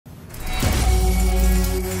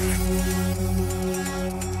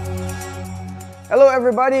Hello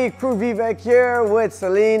everybody, Crew Vivek here with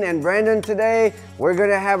Celine and Brandon today. We're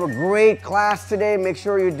gonna have a great class today. Make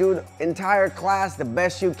sure you do the entire class the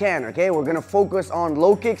best you can, okay? We're gonna focus on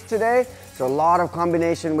low kicks today. So a lot of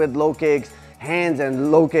combination with low kicks, hands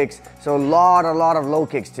and low kicks. So a lot of low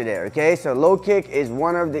kicks today, okay? So low kick is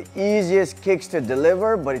one of the easiest kicks to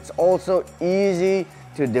deliver, but it's also easy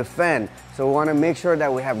to defend. So we wanna make sure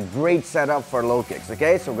that we have great setup for low kicks,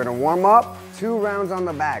 okay? So we're gonna warm up. 2 rounds on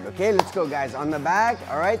the bag, okay? Let's go guys, on the bag,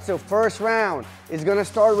 all right? So first round is gonna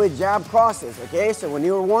start with jab crosses, okay? So when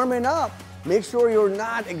you're warming up, make sure you're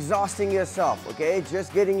not exhausting yourself, okay?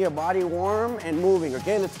 Just getting your body warm and moving,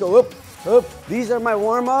 okay? Let's go up, up. These are my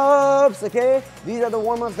warm-ups, okay? These are the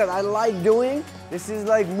warm-ups that I like doing. This is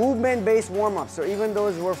like movement-based warm-ups. So even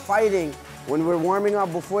though we're fighting, when we're warming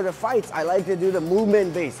up before the fights, I like to do the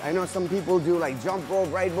movement-based. I know some people do like jump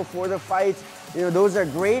rope right before the fights. You know, those are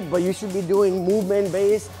great, but you should be doing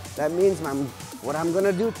movement-based. That means what I'm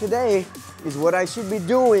gonna do today is what I should be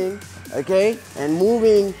doing, okay? And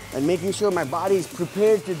moving and making sure my body is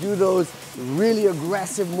prepared to do those really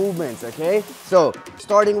aggressive movements, okay? So,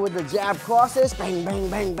 starting with the jab crosses, bang, bang,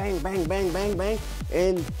 bang, bang, bang, bang, bang, bang.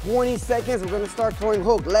 In 20 seconds, we're gonna start throwing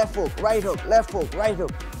hook, left hook, right hook, left hook, right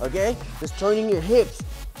hook, okay? Just turning your hips,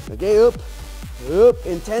 okay, up. Up.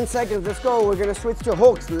 In 10 seconds, let's go. We're gonna switch to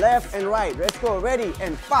hooks, left and right. Let's go, ready,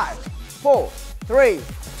 and 5, 4, 3,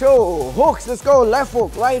 2, hooks, let's go. Left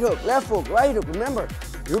hook, right hook, left hook, right hook. Remember,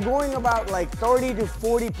 you're going about like 30 to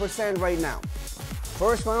 40% right now.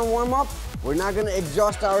 First round warm up, we're not gonna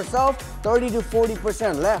exhaust ourselves. 30 to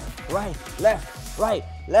 40%, left, right, left, right,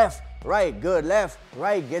 left, right. Good, left,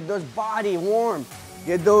 right. Get those body warm.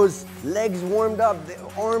 Get those legs warmed up, the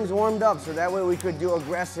arms warmed up, so that way we could do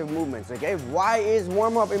aggressive movements, okay? Why is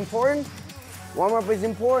warm-up important? Warm-up is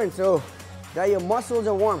important so that your muscles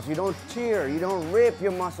are warm, so you don't tear, you don't rip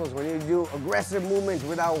your muscles when you do aggressive movements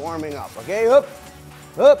without warming up, okay? Up,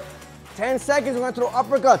 up. 10 seconds, we're gonna throw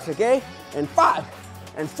uppercuts, okay? And 5,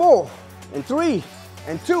 and 4, and 3,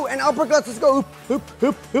 and 2, and uppercuts, let's go. Hoop,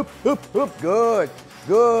 hoop, hoop, hoop, hoop. Good,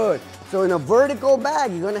 good. So in a vertical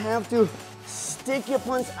bag, you're gonna have to stick your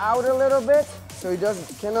punch out a little bit so it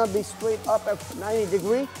cannot be straight up at 90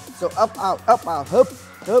 degrees. So up, out, hoop,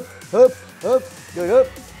 hoop, hoop, hoop, good, hoop.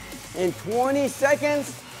 In 20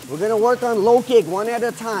 seconds, we're gonna work on low kick one at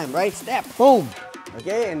a time, right? Step, boom,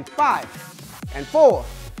 okay? And 5, and 4,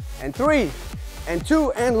 and 3, and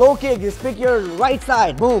 2, and low kick. Just pick your right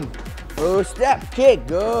side, boom. Oh, step, kick,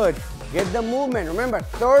 good. Get the movement. Remember,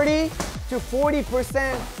 30 to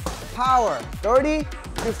 40% power, 30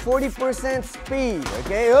 to 40% speed,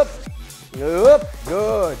 okay? Up, up,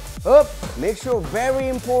 good, up. Make sure, very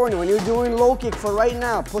important, when you're doing low kick for right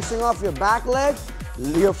now, pushing off your back leg,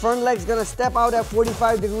 your front leg's gonna step out at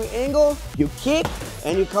 45-degree angle, you kick,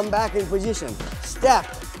 and you come back in position. Step,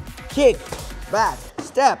 kick, back,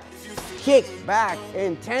 step, kick, back.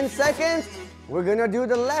 In 10 seconds, we're gonna do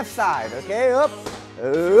the left side, okay? Up,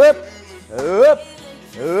 up, up,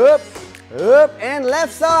 up, up, and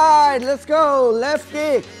left side, let's go, left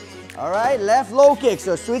kick. All right, left low kick,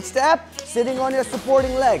 so switch step, sitting on your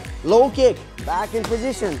supporting leg. Low kick, back in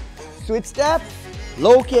position. Switch step,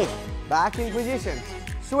 low kick, back in position.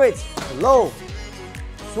 Switch, low,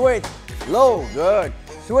 switch, low, good.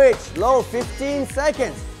 Switch, low, 15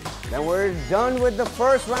 seconds. Then we're done with the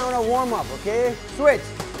first round of warm-up, okay? Switch,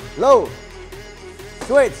 low,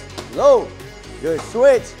 switch, low, good.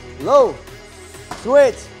 Switch, low,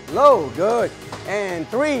 switch, low, good. And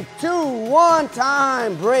 3, 2, 1,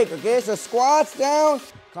 time, break, okay? So squats down,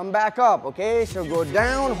 come back up, okay? So go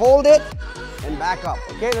down, hold it, and back up,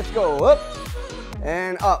 okay? Let's go, up,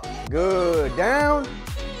 and up, good. Down,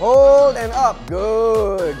 hold, and up,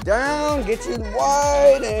 good. Down, get you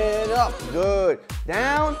wide, and up, good.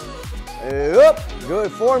 Down, up,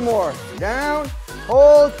 good. 4 more, down,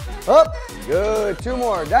 hold, up, good. 2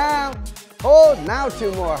 more, down, hold, now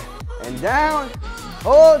 2 more, and down,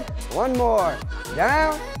 hold, 1 more,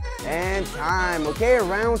 down, and time, okay?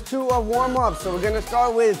 Round 2 of warm-up. So we're gonna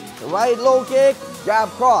start with right low kick, jab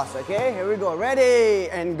cross, okay? Here we go, ready,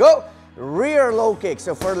 and go. Rear low kick.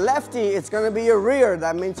 So for lefty, it's gonna be your rear,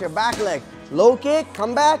 that means your back leg. Low kick,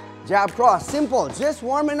 come back, jab cross, simple, just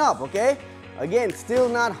warming up, okay? Again, still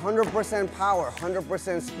not 100% power,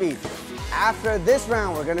 100% speed. After this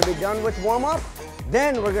round, we're gonna be done with warm-up,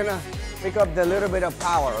 then we're gonna pick up the little bit of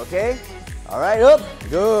power, okay? All right, up,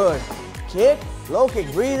 good. Kick, low kick,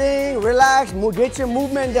 breathing, relax, get your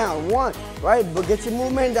movement down. 1, right, but get your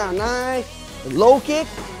movement down. 9, low kick,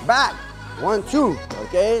 back. 1, 2,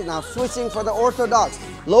 okay? Now switching for the orthodox.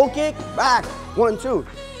 Low kick, back, 1, 2.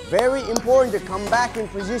 Very important to come back in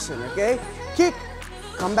position, okay? Kick,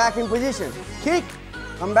 come back in position. Kick,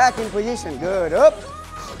 come back in position. Good. Up,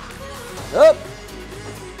 up,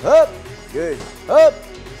 up. Good. Up,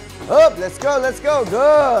 up. Let's go, let's go.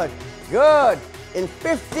 Good, good. In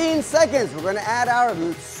 15 seconds, we're gonna add our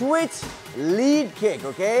switch lead kick,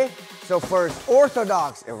 okay? So for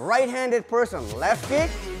orthodox, a right-handed person, left kick.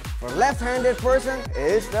 For left-handed person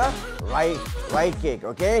is the right kick,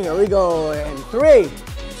 okay? Here we go. And 3,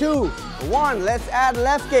 2, 1. Let's add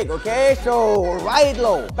left kick, okay? So right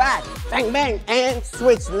low, back, bang, bang, and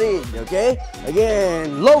switch lead, okay?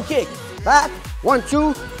 Again, low kick, back, 1,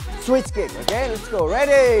 2, switch kick, okay? Let's go.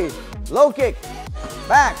 Ready? Low kick,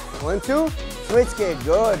 back, 1, 2, switch kick.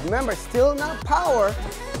 Good. Remember, still not power,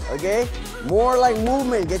 okay? More like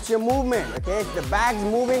movement. Get your movement, okay? If the bag's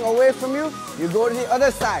moving away from you, you go to the other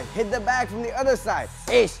side. Hit the bag from the other side.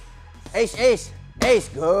 Ace, ace, ace, ace.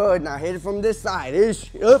 Good. Now hit it from this side.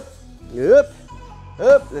 Ish. Up, up,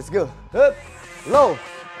 up. Let's go. Up, low.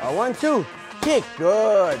 1, 2. Kick.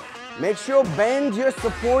 Good. Make sure bend your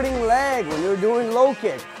supporting leg when you're doing low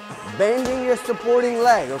kick. Bending your supporting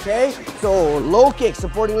leg, okay? So low kick,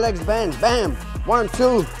 supporting legs bend. Bam. 1,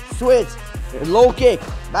 2. Switch. Low kick,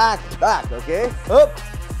 back, back, okay? Up,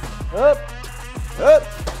 up, up,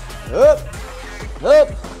 up, up,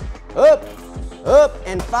 up, up,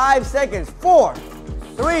 and 5 seconds. 4,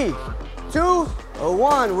 3, 2,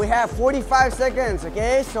 1. We have 45 seconds,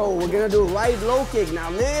 okay? So we're gonna do right low kick now.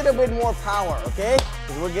 A little bit more power, okay?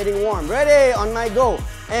 Because we're getting warm. Ready? On my go.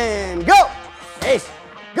 And go! Ace.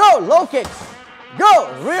 Go! Low kicks.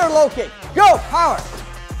 Go! Rear low kick. Go! Power.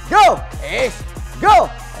 Go! Ace. Go!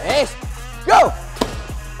 Ace. Go!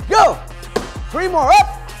 Go! 3 more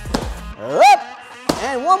up! Up!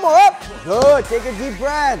 And 1 more up! Good, take a deep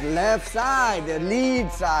breath. Left side, the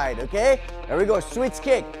lead side, okay? There we go, switch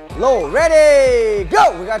kick. Low, ready,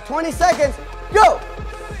 go! We got 20 seconds. Go!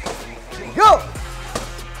 Go!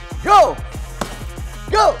 Go!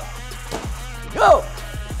 Go! Go!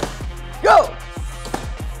 Go!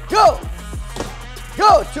 Go!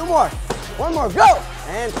 Go! 2 more. 1 more, go!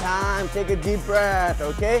 And time, take a deep breath,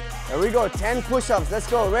 okay? There we go, 10 push-ups, let's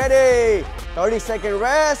go, ready? 30-second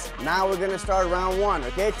rest, now we're gonna start round 1,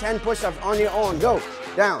 okay? 10 push-ups on your own, go.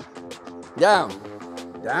 Down, down,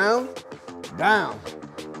 down, down,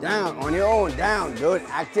 down, on your own, down, good.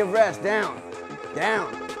 Active rest, down,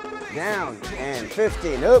 down, down, and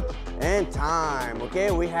 15, up, and time, okay?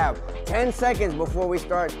 We have 10 seconds before we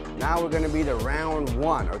start. Now we're gonna be the round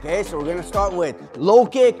 1, okay? So we're gonna start with low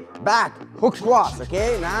kick, back, hook cross,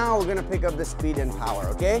 okay? Now we're gonna pick up the speed and power,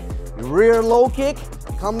 okay? Rear low kick,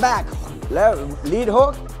 come back, left, lead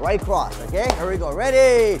hook, right cross, okay? Here we go,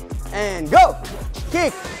 ready, and go!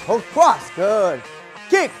 Kick, hook cross, good.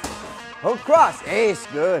 Kick, hook cross, ace,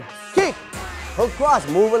 good. Kick, hook cross,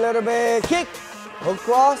 move a little bit, kick, hook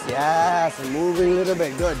cross, yes, and moving a little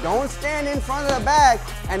bit, good. Don't stand in front of the bag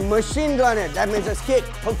and machine gun it. That means just kick,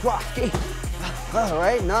 hook cross, kick. All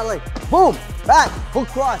right, not like boom, back, hook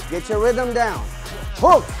cross, get your rhythm down.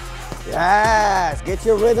 Hook, yes, get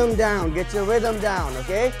your rhythm down, get your rhythm down,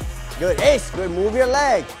 okay? Good, ace, good, move your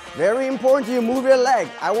leg. Very important you move your leg.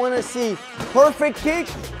 I wanna see perfect kick,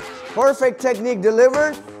 perfect technique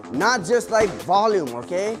delivered, not just like volume,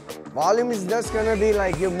 okay? Volume is just gonna be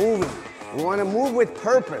like you're moving. We want to move with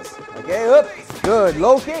purpose, okay? Up, good.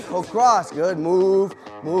 Low kick, hook cross, good. Move,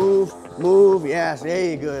 move, move. Yes,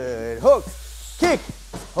 there you good. Hook, kick,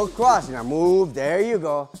 hook cross. Now move, there you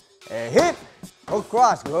go. Hip, hook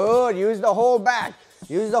cross, good. Use the whole back.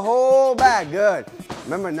 Use the whole back, good.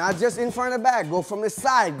 Remember, not just in front of the back. Go from the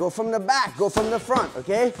side, go from the back, go from the front,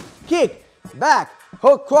 okay? Kick, back,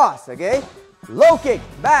 hook cross, okay? Low kick,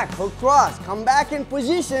 back, hook cross. Come back in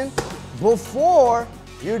position before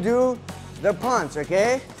you do the punch,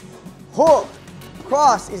 okay? Hook,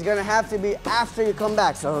 cross is gonna have to be after you come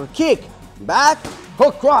back. So kick, back,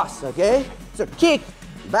 hook, cross, okay? So kick,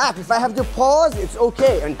 back. If I have to pause, it's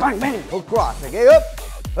okay. And bang, bang, hook, cross, okay? Up,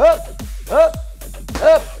 up, up,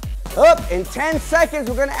 up, up. In 10 seconds,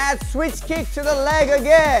 we're gonna add switch kick to the leg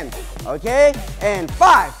again, okay? And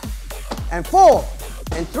 5, and 4,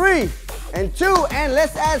 and 3, and 2, and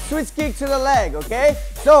let's add switch kick to the leg, okay?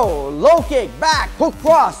 So, low kick, back, hook,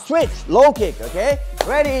 cross, switch, low kick, okay?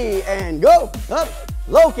 Ready, and go, up,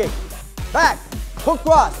 low kick, back, hook,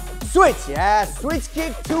 cross, switch, yeah, switch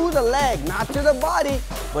kick to the leg, not to the body,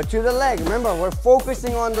 but to the leg. Remember, we're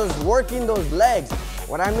focusing on working those legs.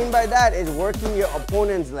 What I mean by that is working your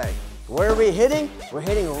opponent's leg. Where are we hitting? We're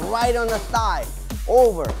hitting right on the thigh,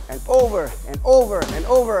 over, and over, and over, and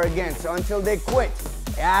over again, so until they quit.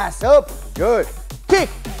 Yes, up, good. Kick,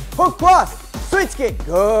 hook, cross, switch kick,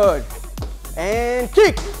 good. And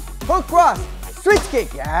kick, hook, cross, switch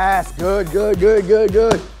kick. Yes, good, good, good, good,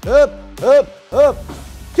 good. Up, up, up.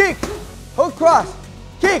 Kick, hook cross,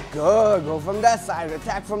 kick. Good, go from that side,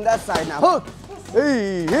 attack from that side now. Hook,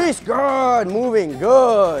 hey, he's good, moving,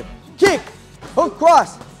 good. Kick, hook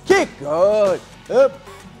cross, kick, good. Up,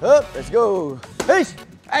 up, let's go. Ace,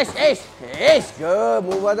 ace, ace, ace, good.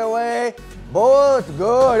 Move other way. Both,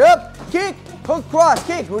 good. Up, kick, hook cross,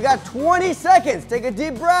 kick. We got 20 seconds. Take a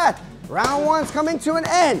deep breath. Round one's coming to an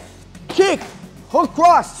end. Kick, hook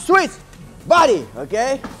cross, switch, body,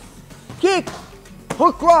 okay? Kick,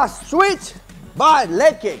 hook cross, switch, body,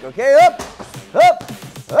 leg kick, okay? Up, up,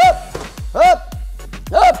 up, up,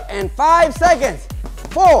 up, and 5 seconds.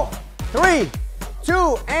 4, 3,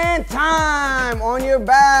 2, and time. On your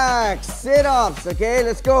back, sit-ups, okay?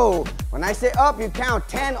 Let's go. When I say up, you count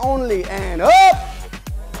 10 only, and up,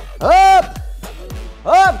 up,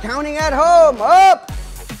 up, counting at home, up,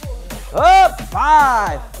 up,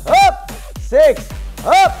 5, up, 6,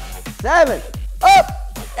 up, 7,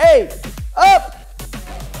 up, 8, up,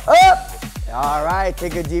 up. All right,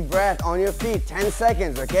 take a deep breath on your feet, 10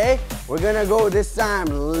 seconds, okay? We're gonna go this time,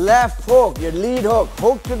 left hook, your lead hook.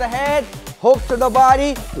 Hook to the head, hook to the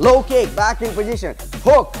body, low kick, back in position.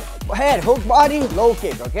 Hook, head, hook body, low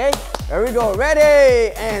kick, okay? There we go,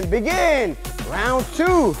 ready, and begin. Round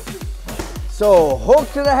 2. So,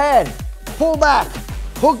 hook to the head, pull back,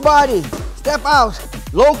 hook body, step out,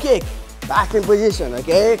 low kick, back in position,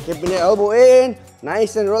 okay? Keeping the elbow in,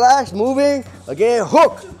 nice and relaxed, moving, okay?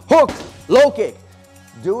 Hook, hook, low kick.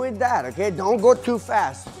 Do it that, okay? Don't go too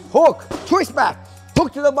fast. Hook, twist back,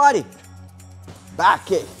 hook to the body, back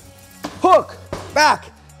kick. Hook,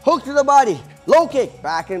 back, hook to the body, low kick,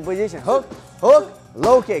 back in position. Hook, hook,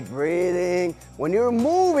 low kick, breathing. When you're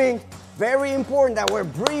moving, very important that we're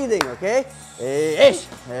breathing, okay? Ish,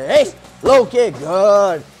 ish, low kick,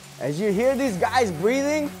 good. As you hear these guys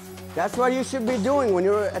breathing, that's what you should be doing when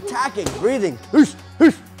you're attacking, breathing. Ish,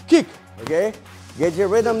 ish, kick, okay? Get your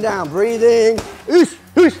rhythm down, breathing. Ish,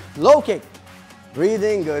 ish, low kick,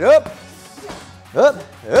 breathing, good. Up, up,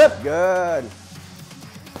 up, good.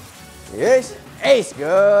 Yes, ace,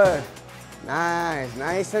 good. Nice,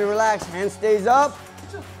 nice and relaxed. Hand stays up,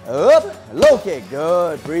 low kick,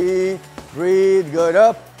 good. Breathe, breathe, good.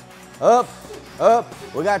 Up, up, up.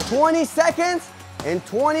 We got 20 seconds. In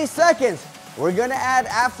 20 seconds, we're gonna add,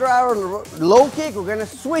 after our low kick, we're gonna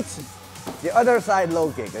switch the other side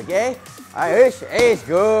low kick, okay? All right, ace, ace,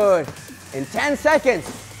 good. In 10 seconds,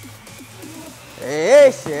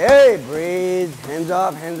 ace, hey, breathe, hands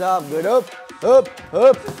up, good. Up, up,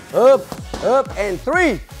 up, up, up, and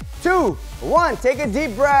 3, 2, 1. Take a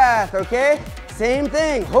deep breath, okay? Same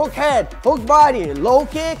thing, hook head, hook body, low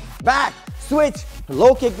kick, back, switch,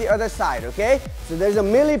 low kick the other side, okay? So there's a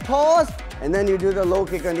milli pause, and then you do the low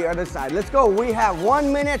kick on the other side. Let's go. We have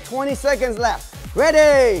 1 minute, 20 seconds left.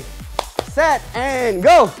 Ready, set, and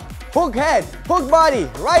go. Hook head, hook body,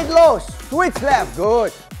 right low, switch left,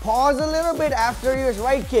 good. Pause a little bit after your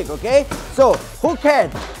right kick, okay? So, hook head,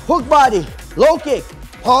 hook body, low kick,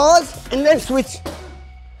 pause, and then switch.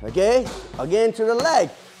 Okay, again to the leg.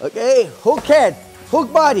 Okay, hook head,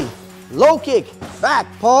 hook body, low kick, back,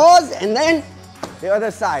 pause, and then the other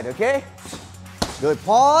side, okay? Good,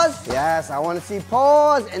 pause, yes, I want to see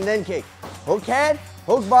pause, and then kick. Hook head,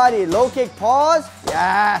 hook body, low kick, pause,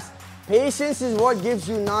 yes. Patience is what gives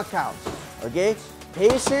you knockouts, okay?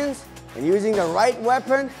 Patience and using the right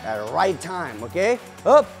weapon at the right time, okay?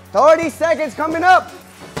 Up, 30 seconds coming up.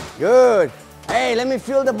 Good. Hey, let me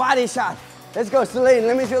feel the body shot. Let's go, Celine,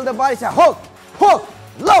 let me feel the body shot. Hook, hook,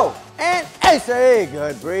 low, and ace. Hey,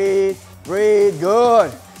 good, breathe, breathe,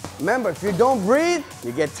 good. Remember, if you don't breathe,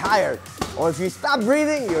 you get tired. Or if you stop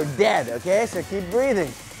breathing, you're dead, okay? So keep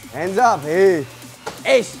breathing. Hands up, hey.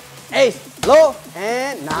 Ace, ace, low,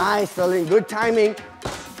 and nice, Celine, good timing.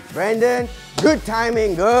 Brandon, good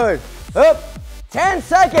timing, good. Up, 10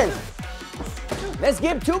 seconds. Let's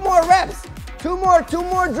give 2 more reps. Two more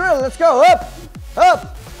drill, let's go. Up,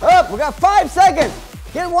 up, up. We got 5 seconds.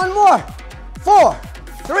 Get 1 more. 4,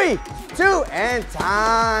 3, 2, and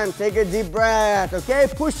time. Take a deep breath, okay?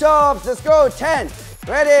 Push-ups, let's go. 10,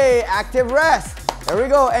 ready, active rest. There we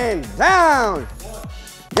go, and down,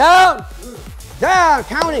 down, down,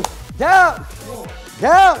 counting, down,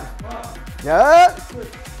 down, down,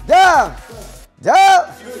 down,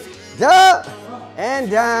 down, down, and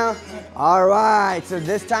down. All right, so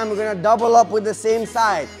this time we're gonna double up with the same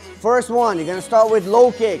side. First one, you're gonna start with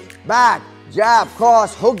low kick, back, jab,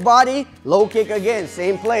 cross, hook body, low kick again,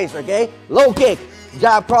 same place, okay? Low kick,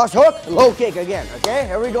 jab, cross, hook, low kick again, okay?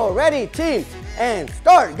 Here we go, ready, team, and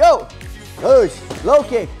start, go. Push, low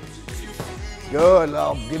kick. Good,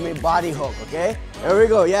 low, give me body hook, okay? Here we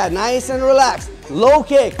go. Yeah, nice and relaxed. Low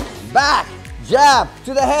kick, back, jab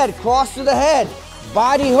to the head, cross to the head,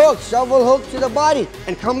 body hook, shovel hook to the body,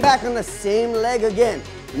 and come back on the same leg again.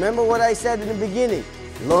 Remember what I said in the beginning,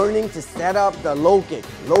 learning to set up the low kick.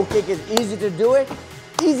 Low kick is easy to do it,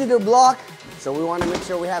 easy to block, so we want to make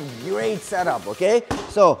sure we have great setup, okay?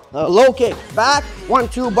 So, low kick, back, 1,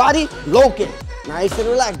 2, body, low kick. Nice and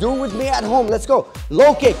relaxed. Do it with me at home. Let's go.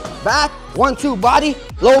 Low kick, back, 1, 2, body,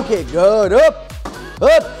 low kick. Good. Up,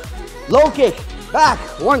 up, low kick, back,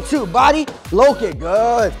 1, 2, body, low kick.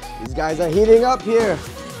 Good. These guys are heating up here.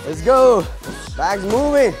 Let's go. Bag's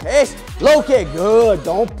moving. Hey, low kick. Good.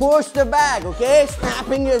 Don't push the bag, okay?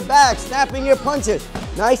 Snapping your bag, snapping your punches.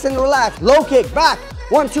 Nice and relaxed. Low kick, back,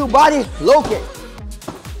 1, 2, body, low kick.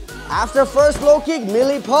 After first low kick,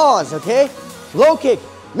 melee pause, okay? Low kick,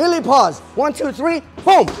 melee pause. 1, 2, 3,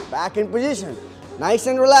 boom. Back in position. Nice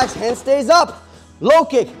and relaxed. Hand stays up. Low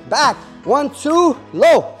kick, back. 1, 2,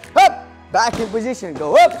 low. Up. Back in position.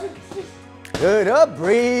 Go up. Good. Up.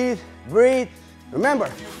 Breathe. Breathe. Remember,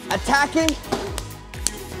 attacking.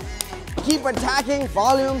 Keep attacking.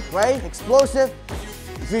 Volume, right? Explosive.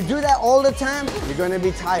 If you do that all the time, you're going to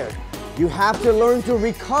be tired. You have to learn to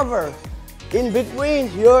recover in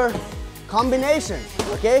between your combinations,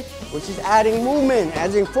 okay? Which is adding movement,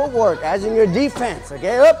 adding footwork, adding your defense,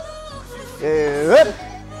 okay? Up, up,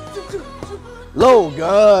 low,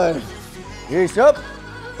 good. Yes, up,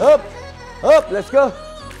 up, up, let's go.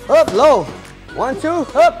 Up, low, 1, 2,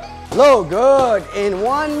 up, low, good. In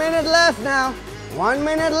 1 minute left now, 1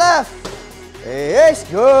 minute left. Yes,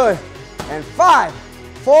 good. And 5,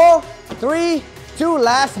 4, 3, 2,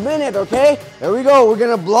 last minute, okay? There we go. We're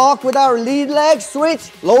gonna block with our lead leg,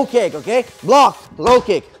 switch, low kick, okay? Block, low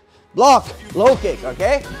kick, block, low kick,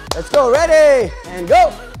 okay? Let's go, ready, and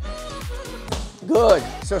go. Good.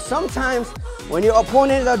 So sometimes when your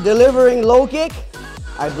opponent are delivering low kick,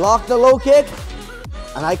 I block the low kick,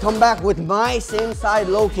 and I come back with my same side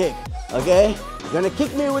low kick, okay? You're gonna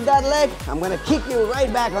kick me with that leg, I'm gonna kick you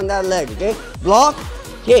right back on that leg, okay? Block,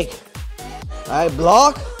 kick. All right,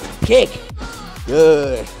 block, kick.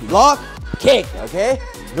 Good. Block, kick, okay?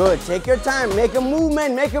 Good. Take your time. Make a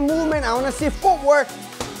movement. Make a movement. I want to see footwork.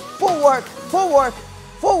 Footwork. Footwork.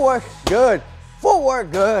 Footwork. Good.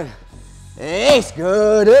 Footwork. Good. Ace.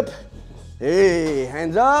 Good. Up. Hey.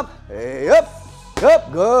 Hands up. Hey. Up.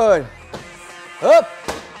 Up. Good. Up.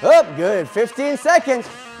 Up. Good. 15 seconds.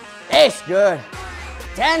 Ace. Good.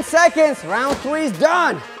 10 seconds. Round 3 is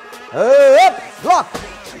done. Up. Block.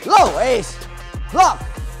 Low. Ace. Block.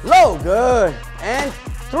 Low. Good. And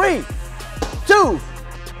 3, 2,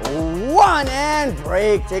 1, and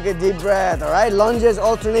break. Take a deep breath, all right? Lunges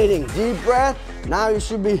alternating. Deep breath. Now you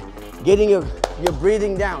should be getting your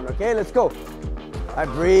breathing down, okay? Let's go. All right,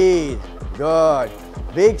 breathe. Good.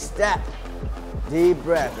 Big step. Deep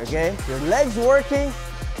breath, okay? Your legs working,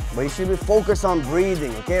 but you should be focused on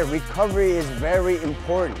breathing, okay? Recovery is very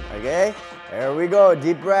important, okay? There we go.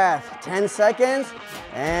 Deep breath. 10 seconds.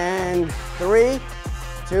 And 3,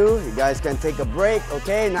 2, you guys can take a break,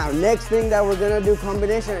 okay? Now, next thing that we're gonna do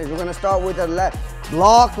combination is we're gonna start with the left.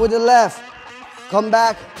 Block with the left. Come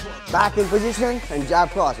back, back in position, and jab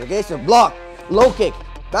cross, okay? So block, low kick,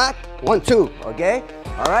 back, 1, 2, okay?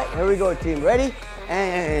 All right, here we go, team. Ready?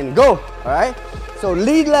 And go, all right? So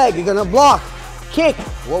lead leg, you're gonna block, kick,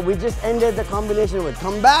 what we just ended the combination with.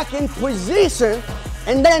 Come back in position,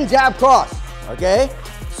 and then jab cross, okay?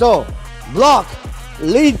 So block,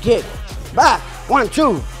 lead kick, back, 1,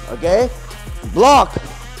 2, okay? Block,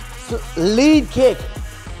 lead kick,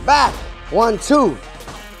 back, 1, 2.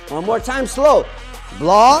 One more time, slow.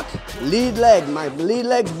 Block, lead leg, my lead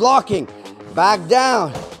leg's blocking. Back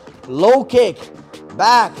down, low kick,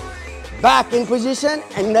 back, back in position,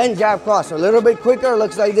 and then jab cross. So a little bit quicker,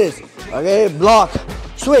 looks like this. Okay, block,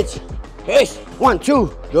 switch, hish, 1,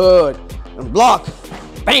 2, good. And block,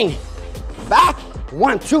 bang, back,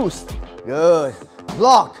 1, 2, good.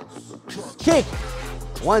 Block, kick,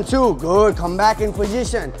 1, 2, good. Come back in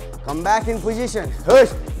position. Come back in position.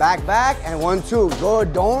 Push, back, back, and 1, 2,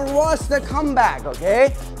 good. Don't rush the comeback,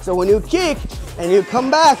 okay? So when you kick and you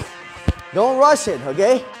come back, don't rush it,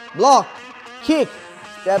 okay? Block, kick,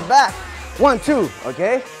 step back, 1, 2,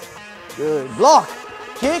 okay? Good. Block,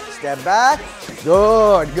 kick, step back.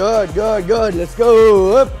 Good, good, good, good. Let's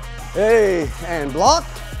go. Up. Hey, and block,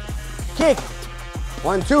 kick,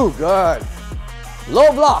 1, 2, good.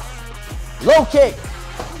 Low block, low kick,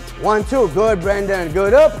 1, 2, good, Brandon,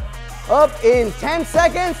 good. Up, up. In 10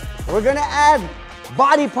 seconds, we're gonna add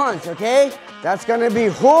body punch, okay? That's gonna be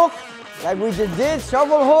hook, like we just did,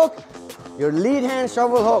 shovel hook, your lead hand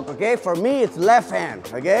shovel hook, okay? For me, it's left hand,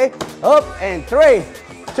 okay? Up, and 3,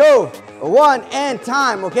 2, 1, and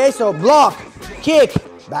time, okay? So block, kick,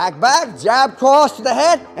 back, back, jab, cross to the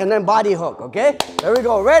head, and then body hook, okay? There we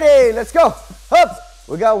go, ready, let's go. Up,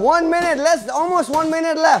 we got 1 minute less, almost 1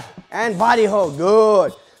 minute left, and body hook,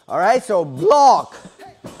 good. All right, so block,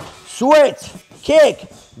 switch, kick,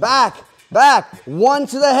 back, back, 1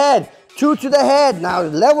 to the head, 2 to the head, now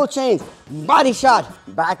level change, body shot,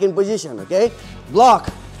 back in position, okay? Block,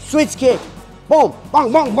 switch kick, boom,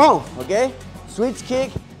 bang, bang, bang, okay? Switch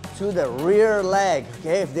kick to the rear leg,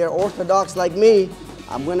 okay? If they're orthodox like me,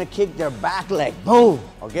 I'm gonna kick their back leg, boom,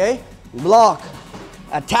 okay? Block,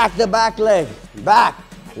 attack the back leg, back,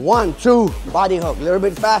 1, 2, body hook, a little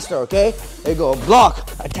bit faster, okay? There you go, block,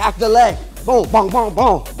 attack the leg, boom, bang, bang,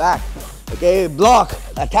 bang, back. Okay, block,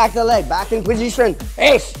 attack the leg, back in position,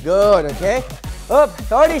 ace, good, okay? Up,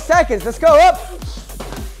 30 seconds, let's go, up,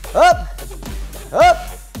 up, up,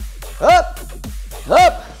 up,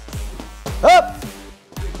 up, up,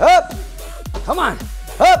 up, come on,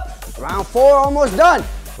 up, round 4 almost done,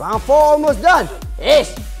 round 4 almost done,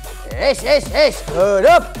 ace, ace, ace, ace, good,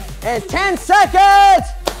 up, and 10 seconds,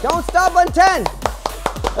 don't stop on 10,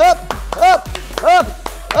 up, up, up,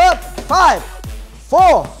 up, 5,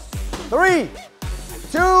 4, 3,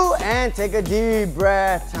 2, and take a deep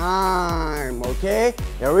breath, time, okay?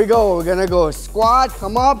 There we go, we're gonna go squat,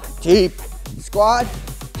 come up, deep, squat,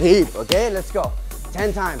 deep, okay? Let's go,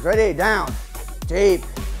 10 times, ready, down, deep,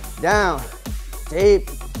 down, deep,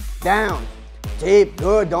 down, deep,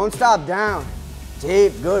 good, don't stop, down,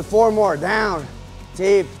 deep, good, 4 more, down,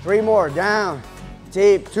 deep, 3 more, down,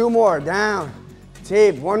 deep, 2 more, down,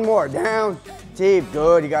 deep, 1 more, down, deep,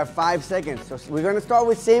 good, you got 5 seconds. So we're gonna start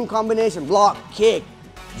with same combination, block, kick,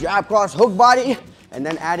 jab, cross, hook body, and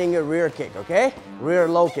then adding a rear kick, okay? Rear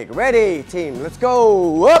low kick, ready, team, let's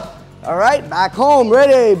go, up. All right, back home,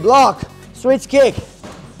 ready, block, switch kick,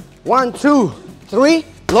 1, 2, 3,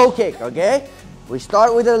 low kick, okay? We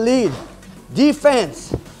start with a lead,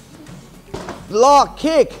 defense, block,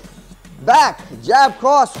 kick, back, jab,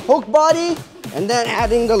 cross, hook body, and then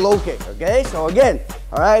adding the low kick, okay? So again,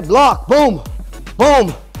 all right, block, boom,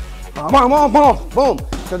 boom, boom, boom, boom, boom.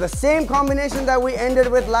 So the same combination that we ended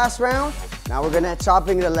with last round, now we're gonna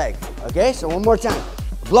chopping the leg, okay? So one more time,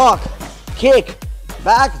 block, kick,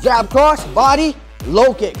 back, jab, cross, body,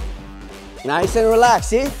 low kick. Nice and relaxed,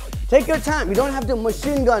 see? Take your time, you don't have to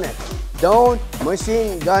machine gun it. Don't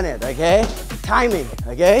machine gun it, okay? Timing,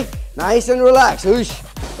 okay? Nice and relaxed, whoosh,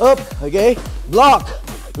 up, okay? Block,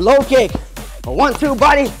 low kick, 1, 2,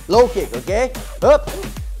 body, low kick, okay? Up,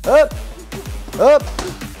 up, up,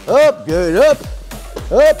 up, good, up,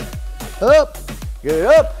 up, up, good,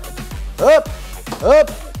 up, up, up,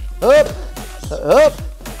 up, up,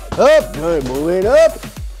 up, good, moving up,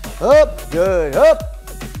 good, up,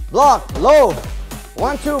 block, low,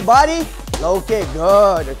 1, 2, body, low kick,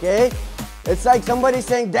 good, okay? It's like somebody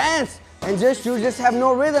saying dance, and you just have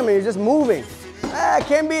no rhythm and you're just moving. It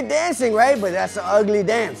can be dancing, right? But that's an ugly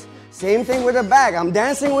dance. Same thing with the back. I'm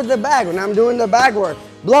dancing with the back when I'm doing the back work.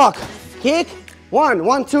 Block, kick, 1,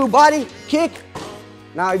 1, 2, body, kick.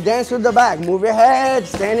 Now dance with the back. Move your head,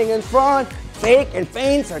 standing in front, fake and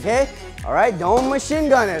feints, okay? All right, don't machine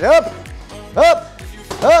gun it. Up, up,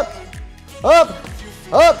 up, up,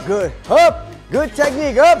 up, good, up, good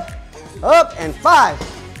technique, up, and 5,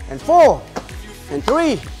 and 4, and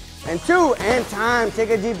 3, and 2, and time. Take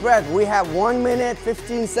a deep breath. We have 1 minute,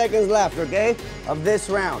 15 seconds left, okay, of this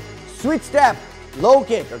round. Switch step, low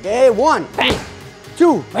kick, okay? 1, bang,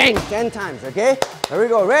 2, bang, 10 times, okay? There we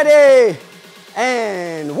go, ready,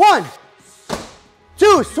 and 1,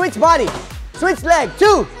 2, switch body, switch leg,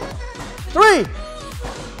 2, 3,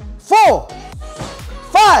 4,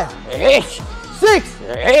 5, 6,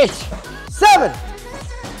 7,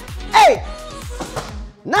 8,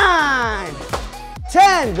 9,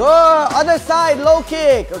 10, go, other side, low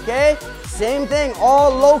kick, okay? Same thing, all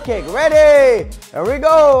low kick, ready? There we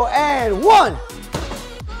go, and 1,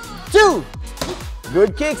 2,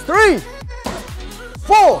 good kicks, 3,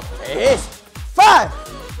 4, 5,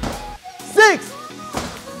 6,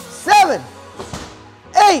 7,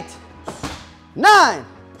 8, 9,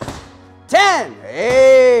 10.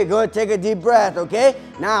 Hey, good, take a deep breath, okay?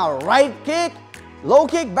 Now, right kick, low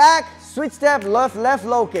kick back, switch step, left,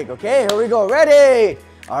 low kick, okay? Here we go, ready?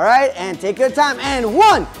 All right, and take your time, and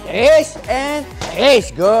 1, ace, and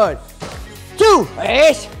ace, good. 2,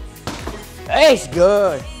 ace, ace,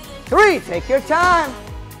 good. 3, take your time.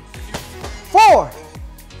 4,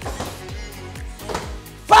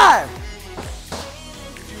 5,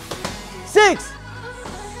 6,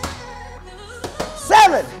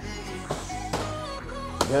 7,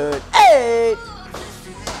 good, 8,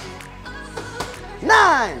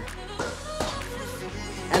 9,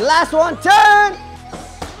 and last last one, 10.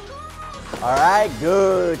 All right,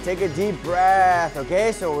 good. Take a deep breath,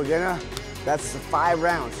 okay? So we're gonna, that's 5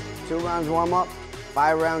 rounds. 2 rounds warm up,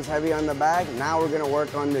 5 rounds heavy on the back. Now we're gonna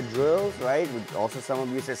work on the drills, right? Also, some of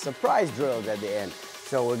you said surprise drills at the end.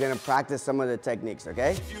 So we're gonna practice some of the techniques,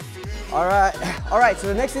 okay? All right, so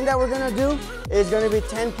the next thing that we're gonna do is gonna be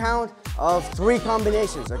 10 count of 3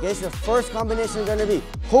 combinations, okay? So the first combination is gonna be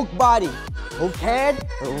hook body, hook head,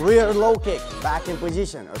 rear low kick, back in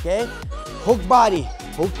position, okay? Hook body,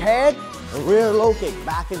 hook head, rear low kick,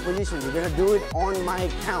 back in position. You're gonna do it on my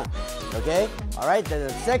count, okay? All right, then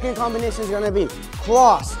the second combination is gonna be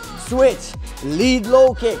cross, switch, lead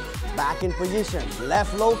low kick, back in position,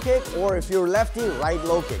 left low kick, or if you're lefty, right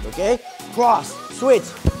low kick, okay? Cross, switch,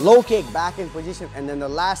 low kick, back in position, and then the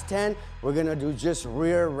last 10, we're gonna do just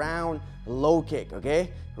rear round low kick, okay?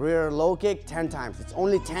 Rear low kick 10 times. It's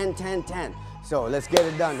only 10, 10, 10. So let's get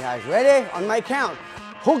it done, guys. Ready? On my count.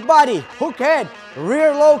 Hook body, hook head,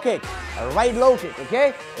 rear low kick, right low kick,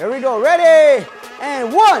 okay? Here we go, ready?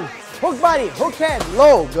 And 1, hook body, hook head,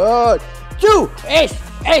 low, good. 2, ace,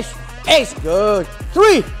 ace, ace, good.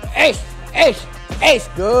 3, ace, ace, ace,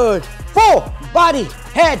 good. 4, body,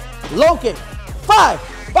 head, low kick.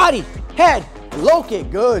 5, body, head, low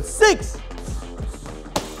kick, good. 6,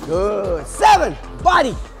 good. 7,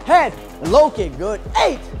 body, head, low kick, good.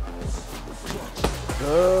 8,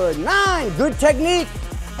 good. 9, good technique.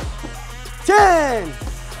 10,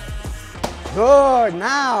 good.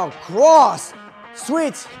 Now cross,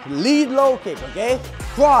 switch, lead low kick, okay?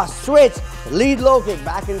 Cross, switch, lead low kick,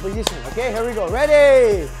 back in position, okay? Here we go,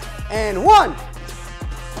 ready? And 1,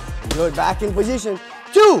 good, back in position.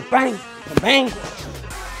 2, bang, bang.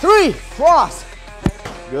 3, cross,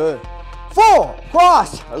 good. 4,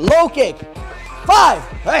 cross, low kick.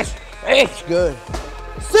 5, ace, ace, good.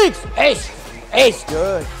 6, ace, ace,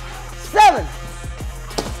 good. 7,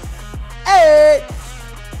 8,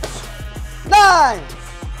 9,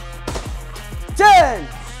 10.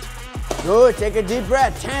 Good, take a deep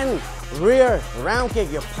breath. 10, rear round kick,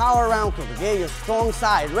 your power round kick, okay? Your strong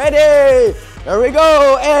side. Ready? There we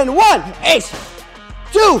go. And 1, ace.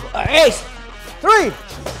 2, ace. 3,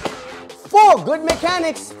 4, good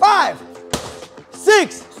mechanics. 5,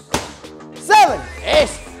 6, 7,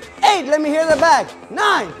 ace. 8, let me hear the back.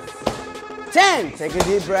 9, 10, take a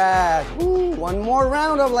deep breath. Ooh, 1 more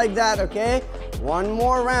round of like that, okay? 1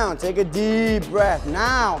 more round, take a deep breath.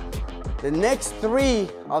 Now, the next 3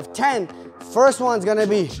 of 10, first one's gonna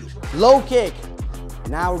be low kick.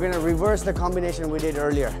 Now we're gonna reverse the combination we did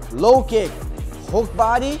earlier. Low kick, hook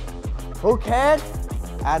body, hook head,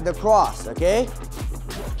 add the cross, okay?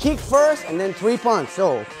 Kick first and then 3 punch.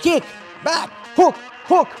 So kick, back, hook,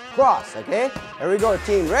 hook, cross, okay? Here we go,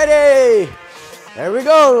 team, ready? There we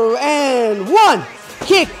go, and 1,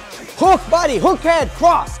 kick, hook body, hook head,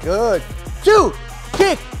 cross, good. 2,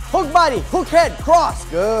 kick, hook body, hook head, cross,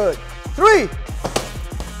 good. 3,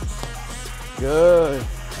 good.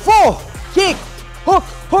 4, kick, hook,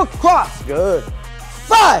 hook, cross, good.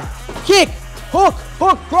 5, kick, hook,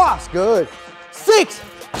 hook, cross, good. 6,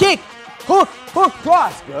 kick, hook, hook,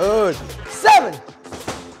 cross, good. 7,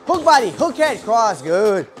 hook body, hook head, cross,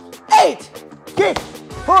 good. 8, kick,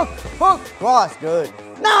 hook, hook, cross, good.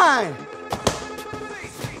 9,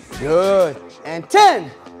 good. And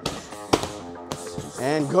 10,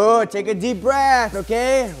 and good. Take a deep breath,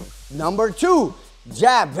 okay? Number 2,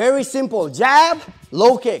 jab, very simple. Jab,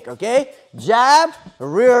 low kick, okay? Jab,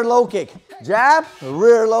 rear low kick. Jab,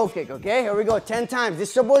 rear low kick, okay? Here we go, 10 times. This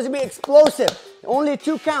is supposed to be explosive. Only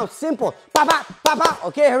 2 counts, simple. Pa, pa, pa, pa.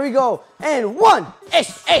 Okay, here we go. And 1,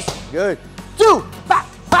 ace, ace, good. 2, pa,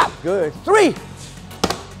 pa, good. 3,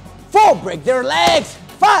 4, break their legs.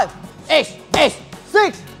 5, ace, ace.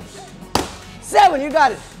 6, 7, you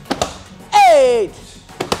got it. 8,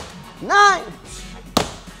 9,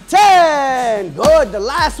 10. Good, the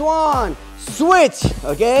last one. Switch,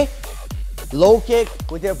 okay? Low kick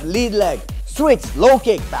with your lead leg. Switch, low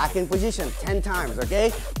kick, back in position 10 times,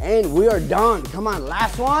 okay? And we are done. Come on,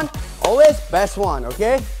 last one. Always best one,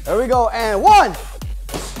 okay? There we go, and 1.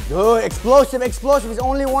 Good, explosive, explosive is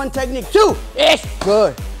only 1 technique. 2, ish,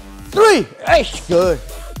 good. 3, ish, good.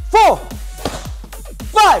 4,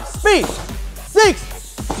 5, speed. 6,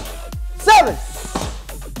 7,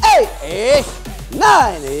 8, ish.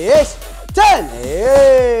 9, ish. 10,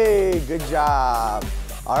 hey, good job.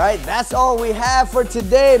 All right, that's all we have for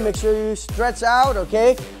today. Make sure you stretch out,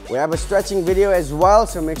 okay? We have a stretching video as well,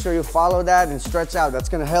 so make sure you follow that and stretch out. That's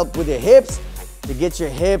gonna help with your hips, to get your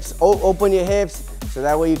hips, open your hips, so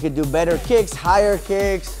that way you can do better kicks, higher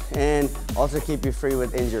kicks, and also keep you free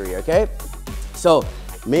with injury, okay? So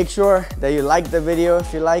Make sure that you like the video.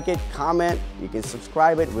 If you like it, comment. You can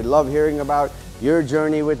subscribe it. We love hearing about your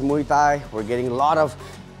journey with Muay Thai. We're getting a lot of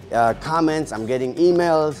comments. I'm getting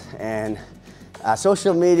emails and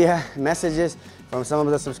social media messages from some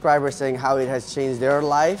of the subscribers saying how it has changed their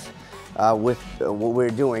life with what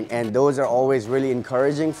we're doing. And those are always really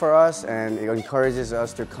encouraging for us, and it encourages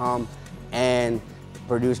us to come and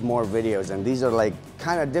produce more videos. And these are like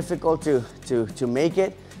kind of difficult to make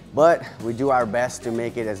it, but we do our best to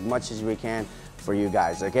make it as much as we can for you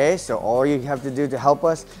guys, okay? So all you have to do to help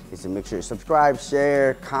us is to make sure you subscribe,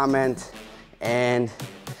 share, comment, and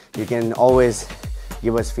you can always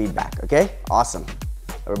give us feedback, okay? Awesome.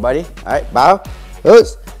 Everybody, all right, bow,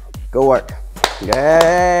 go work.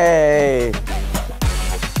 Yay!